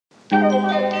I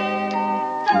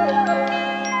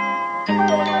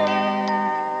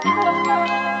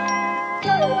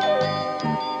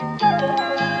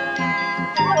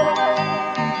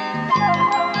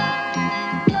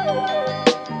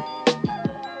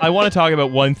want to talk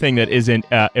about one thing that isn't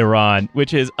Iran,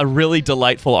 which is a really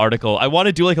delightful article. I want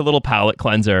to do like a little palate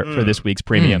cleanser for this week's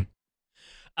premium.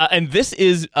 And this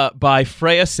is by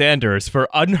Freya Sanders for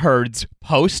Unheard's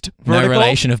Post vertical. No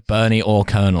relation of Bernie or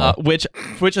Colonel. Which,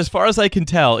 as far as I can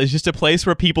tell, is just a place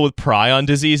where people with prion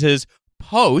diseases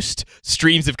post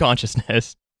streams of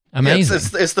consciousness. Amazing.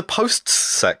 Yeah, it's the posts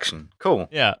section. Cool.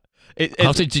 Yeah.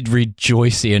 How to read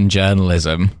Joycean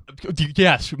journalism.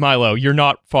 Yes, Milo, you're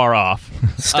not far off.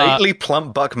 Stately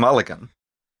plump Buck Mulligan.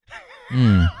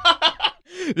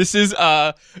 This is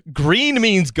green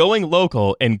means going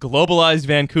local in globalized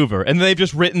Vancouver, and they've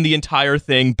just written the entire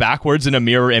thing backwards in a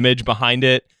mirror image behind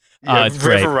it. It's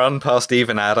great. River Run past Eve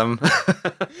and Adam.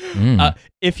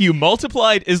 If you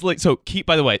multiplied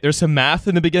by the way, there's some math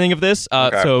in the beginning of this,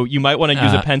 so you might want to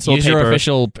use a pencil, use paper. your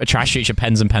official trash feature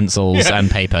pens and pencils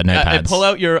and paper, notepads. And pull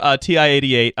out your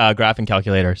TI-88 graphing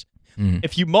calculators.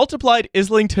 If you multiplied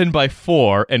Islington by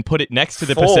 4 and put it next to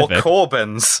the Pacific... 4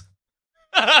 Corbyns.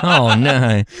 Oh,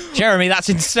 no. Jeremy, that's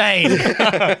insane.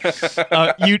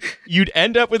 You'd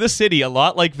end up with a city a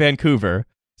lot like Vancouver.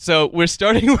 So we're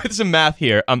starting with some math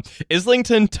here.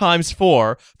 Islington times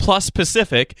 4 plus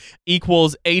Pacific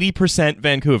equals 80%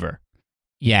 Vancouver.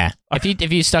 Yeah.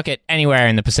 If you stuck it anywhere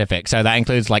in the Pacific, so that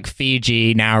includes like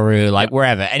Fiji, Nauru,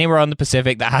 wherever, anywhere on the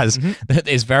Pacific that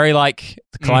is very like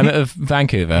the climate of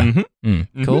Vancouver. Cool.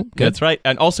 Good. That's right.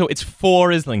 And also it's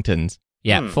 4 Islingtons.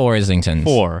 Yeah, 4 Islingtons.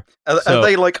 4. Are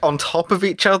they like on top of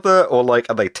each other, or like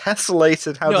are they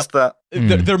tessellated? How does that?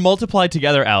 They're multiplied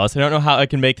together, Alice. I don't know how I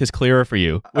can make this clearer for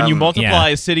you. When you multiply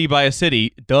a city by a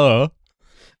city, duh.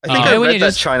 I think I read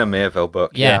that China Mirville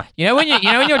book. Yeah. You know when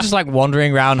you're just like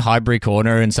wandering around Highbury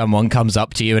Corner and someone comes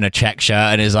up to you in a check shirt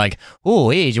and is like, "Oh,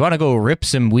 hey, do you want to go rip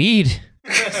some weed?"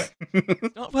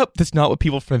 That's not what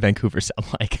people from Vancouver sound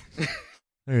like.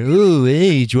 Oh,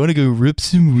 hey, do you want to go rip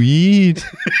some weed?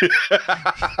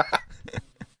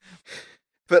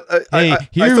 But hey,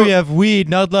 we have weed,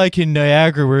 not like in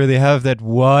Niagara where they have that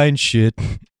wine shit.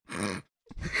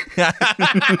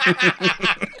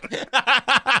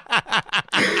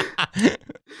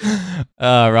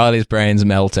 Riley's brain's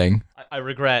melting. I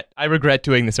regret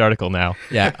doing this article now.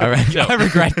 Yeah, I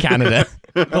regret Canada.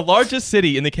 The largest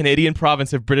city in the Canadian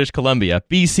province of British Columbia,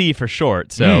 BC for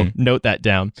short, so note that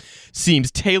down,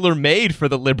 seems tailor-made for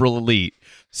the liberal elite.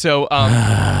 So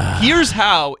here's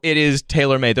how it is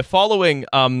tailor-made. The following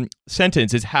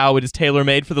sentence is how it is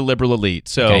tailor-made for the liberal elite.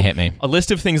 So okay, hit me. A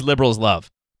list of things liberals love.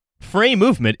 Free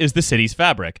movement is the city's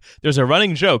fabric. There's a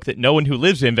running joke that no one who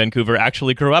lives in Vancouver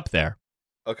actually grew up there.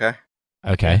 Okay.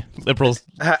 Liberals.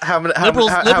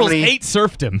 Liberals hate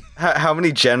serfdom. How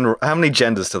many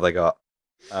genders do they got?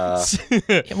 Is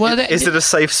it a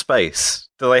safe space?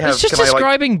 Do they have? It's just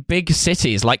describing big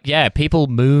cities. Like, yeah, people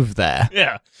move there.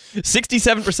 Yeah,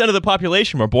 67% of the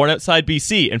population were born outside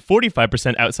BC and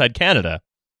 45% outside Canada.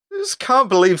 I just can't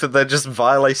believe that they're just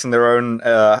violating their own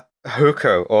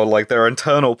hukou or like their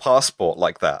internal passport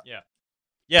like that.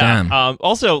 Yeah.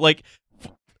 Also, like,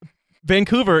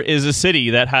 Vancouver is a city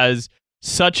that has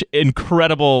such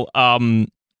incredible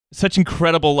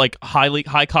like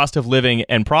high cost of living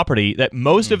and property that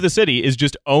most of the city is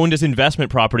just owned as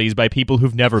investment properties by people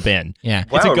who've never been. Yeah,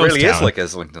 wow, it's a ghost it really town. Is like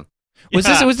Islington.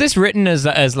 Was this written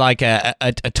as like a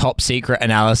top secret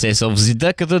analysis of the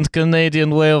decadent Canadian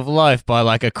way of life by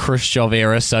like a Khrushchev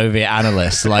era Soviet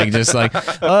analyst? Like just like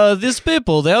these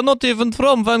people, they are not even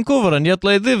from Vancouver and yet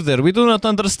they live there. We do not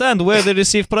understand where they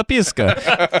receive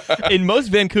propiska. In most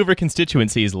Vancouver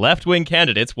constituencies, left-wing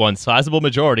candidates won sizable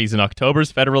majorities in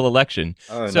October's federal election.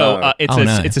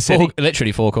 It's a city.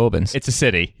 Literally 4 Corbyns. It's a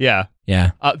city. Yeah.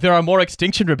 Yeah. There are more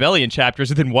Extinction Rebellion chapters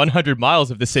within 100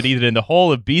 miles of the city than in the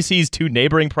whole of BC's 2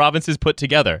 neighboring provinces put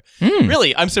together.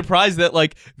 Really, I'm surprised that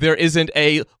like there isn't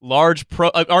a large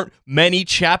aren't many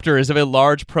chapters of a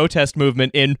large protest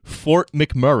movement in Fort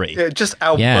McMurray. Yeah, just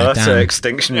Alberta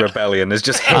Extinction Rebellion is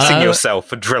just hitting yourself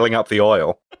for drilling up the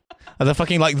oil. The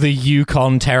fucking like the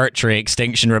Yukon Territory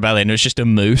Extinction Rebellion was just a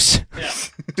moose. Yeah.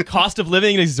 Cost of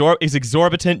living is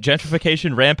exorbitant,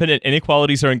 gentrification rampant, and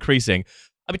inequalities are increasing.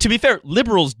 I mean, to be fair,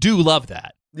 liberals do love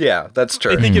that. Yeah, that's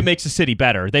true. They think it makes the city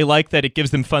better. They like that it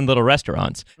gives them fun little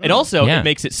restaurants. And also, it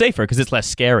makes it safer because it's less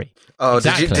scary. Oh,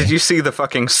 exactly. Did you see the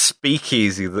fucking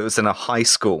speakeasy that was in a high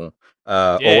school?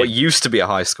 Or it used to be a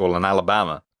high school in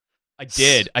Alabama? I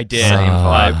did. Same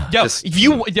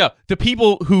vibe. The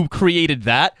people who created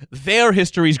that, they're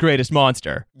history's greatest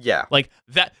monster. Yeah. Like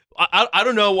that. I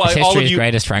don't know why It's all of history's you.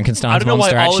 greatest Frankenstein's I don't know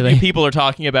monster, why all actually. of you people are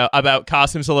talking about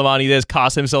Qasim Soleimani this,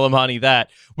 Qasim Soleimani that.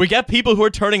 We get people who are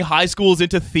turning high schools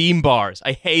into theme bars.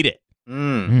 I hate it.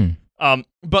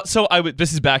 But so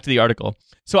this is back to the article.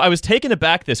 So I was taken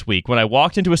aback this week when I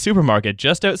walked into a supermarket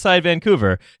just outside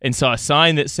Vancouver and saw a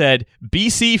sign that said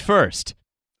BC first.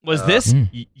 Was this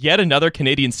yet another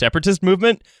Canadian separatist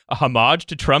movement? A homage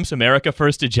to Trump's America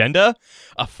First agenda?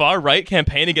 A far-right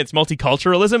campaign against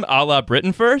multiculturalism a la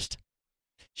Britain First?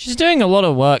 She's doing a lot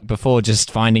of work before just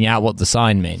finding out what the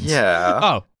sign means. Yeah.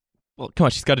 Oh, well, come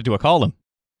on, she's got to do a column.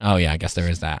 Oh, yeah, I guess there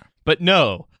is that. But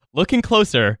no, looking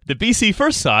closer, the BC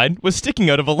First sign was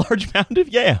sticking out of a large mound of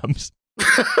yams.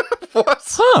 What?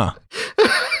 Huh.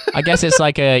 I guess it's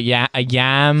like a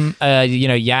yam,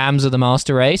 yams of the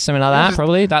master race, something like that,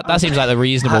 probably. That seems like the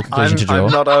reasonable conclusion to draw.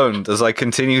 I'm not owned as I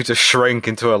continue to shrink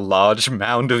into a large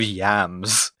mound of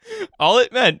yams. All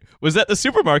it meant was that the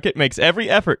supermarket makes every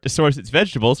effort to source its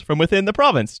vegetables from within the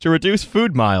province to reduce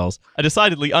food miles, a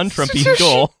decidedly un-Trumpian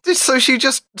goal. So she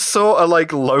just saw a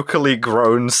locally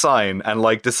grown sign and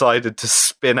decided to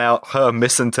spin out her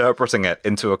misinterpreting it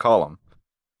into a column.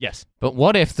 Yes. But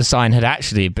what if the sign had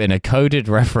actually been a coded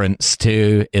reference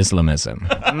to Islamism?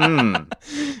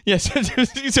 Yes.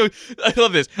 So I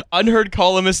love this. Unheard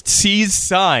columnist sees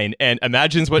sign and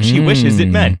imagines what she wishes it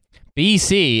meant.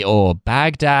 BC or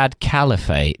Baghdad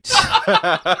Caliphate.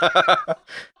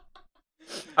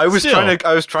 I was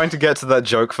trying to get to that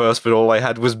joke first, but all I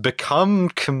had was become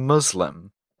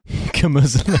Muslim.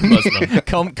 Muslim.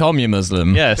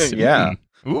 Communism. Yes. Yeah.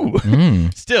 Ooh.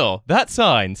 Still, that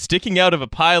sign sticking out of a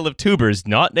pile of tubers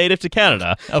not native to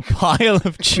Canada, A pile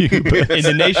of tubers. in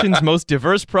the nation's most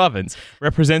diverse province,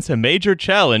 represents a major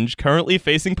challenge currently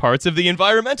facing parts of the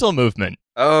environmental movement.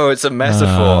 Oh, it's a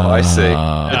metaphor. I see.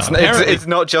 Apparently. It's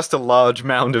not just a large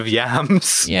mound of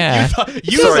yams. Yeah.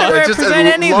 You Sorry, thought- doesn't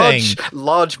represent anything.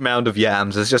 Large mound of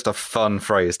yams is just a fun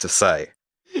phrase to say.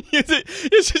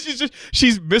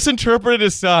 She's misinterpreted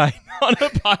a sign on a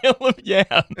pile of yams.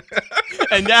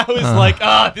 And now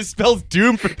it's this spells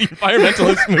doom for the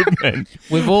environmentalist movement.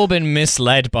 We've all been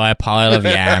misled by a pile of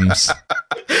yams.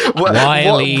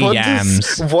 Wily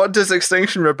yams. What does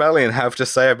Extinction Rebellion have to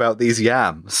say about these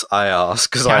yams, I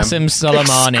ask, because I'm Qasim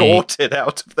Soleimani. escorted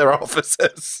out of their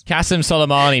offices. Qasim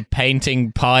Soleimani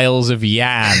painting piles of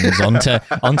yams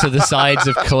onto the sides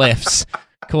of cliffs,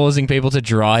 causing people to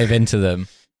drive into them.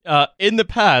 In the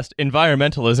past,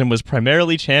 environmentalism was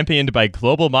primarily championed by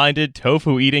global-minded,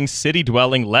 tofu-eating,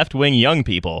 city-dwelling, left-wing young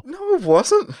people. No, it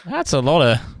wasn't. That's a lot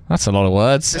of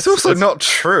words. It's also not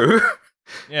true.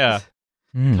 Yeah.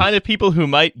 Kind of people who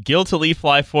might guiltily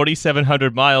fly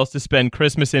 4,700 miles to spend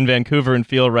Christmas in Vancouver and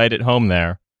feel right at home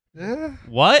there. Yeah.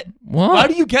 What? Why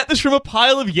do you get this from a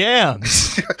pile of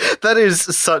yams? That is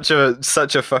such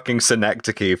a fucking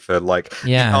synecdoche for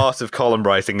the art of column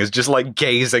writing is just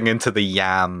gazing into the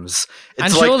yams. It's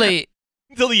And surely,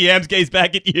 Until the yams gaze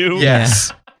back at you.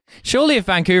 yes. surely if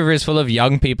Vancouver is full of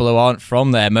young people who aren't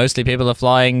from there, mostly people are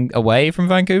flying away from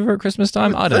Vancouver at Christmas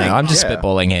time? I don't know. I'm just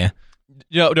spitballing here.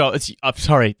 No, it's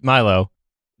sorry, Milo.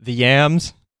 The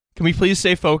yams. Can we please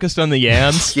stay focused on the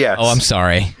yams? Yes. Oh, I'm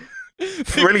sorry.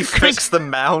 Really fix the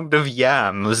mound of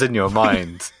yams in your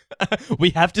mind.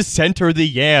 We have to center the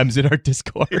yams in our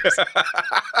discourse.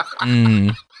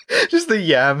 Just the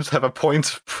yams have a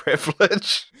point of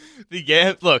privilege. The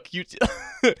yam. Look, you.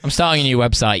 I'm starting a new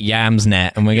website,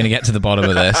 Yamsnet, and we're going to get to the bottom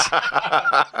of this.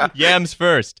 Yams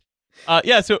first.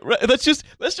 So let's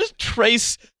just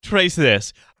trace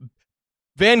this.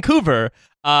 Vancouver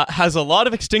has a lot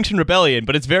of Extinction Rebellion,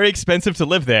 but it's very expensive to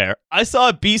live there. I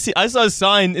saw a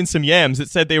sign in some yams that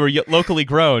said they were locally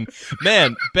grown.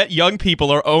 Man, bet young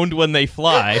people are owned when they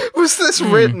fly. Was this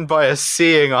written by a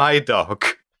seeing eye dog?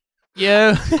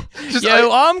 Yo,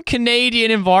 I'm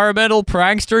Canadian environmental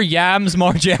prankster Yams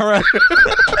Margera.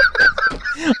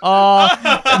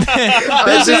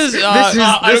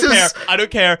 I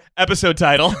don't care. Episode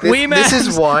title. This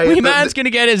is why Wee Man's gonna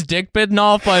get his dick bitten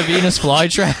off by a Venus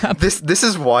flytrap. This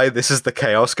is why this is the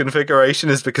chaos configuration,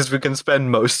 is because we can spend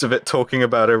most of it talking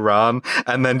about Iran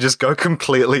and then just go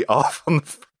completely off on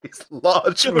this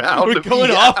large mound We're of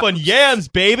going yams. off on yams,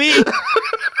 baby.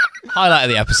 Highlight of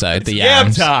the episode, the Yam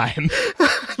yams. time.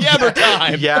 Yammer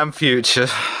time. Yam future.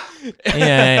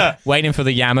 Yeah, waiting for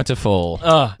the yammer to fall.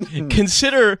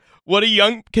 Consider what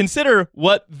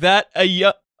that a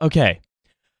young. Okay.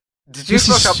 Did you This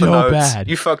is fuck up so the notes? bad.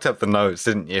 You fucked up the notes,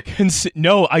 didn't you?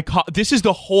 No, this is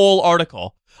the whole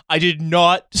article. I did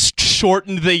not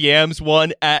shorten the yams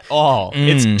one at all.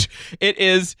 It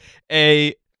is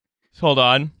a. Hold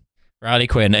on. Riley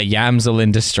Quinn, a yamsel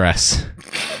in distress.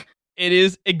 It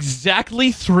is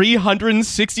exactly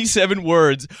 367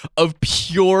 words of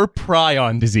pure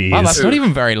prion disease. Wow, that's not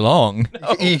even very long.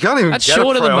 You can't even That's get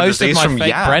shorter a than prion most of disease my from fake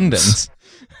yams. Brendans.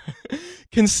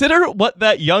 Consider what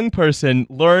that young person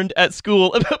learned at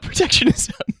school about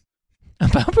protectionism.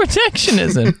 About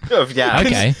protectionism. Of yams.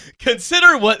 Okay.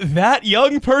 Consider what that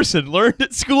young person learned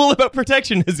at school about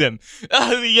protectionism.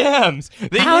 The yams.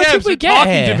 The How did yams we are get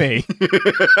talking here? to me.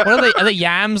 What are they? Are the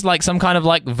yams like some kind of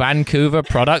like Vancouver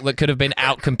product that could have been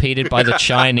outcompeted by the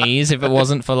Chinese if it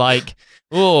wasn't for like,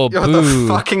 oh, Yo, boo. the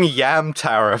fucking yam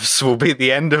tariffs will be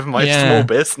the end of my Yeah. small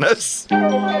business.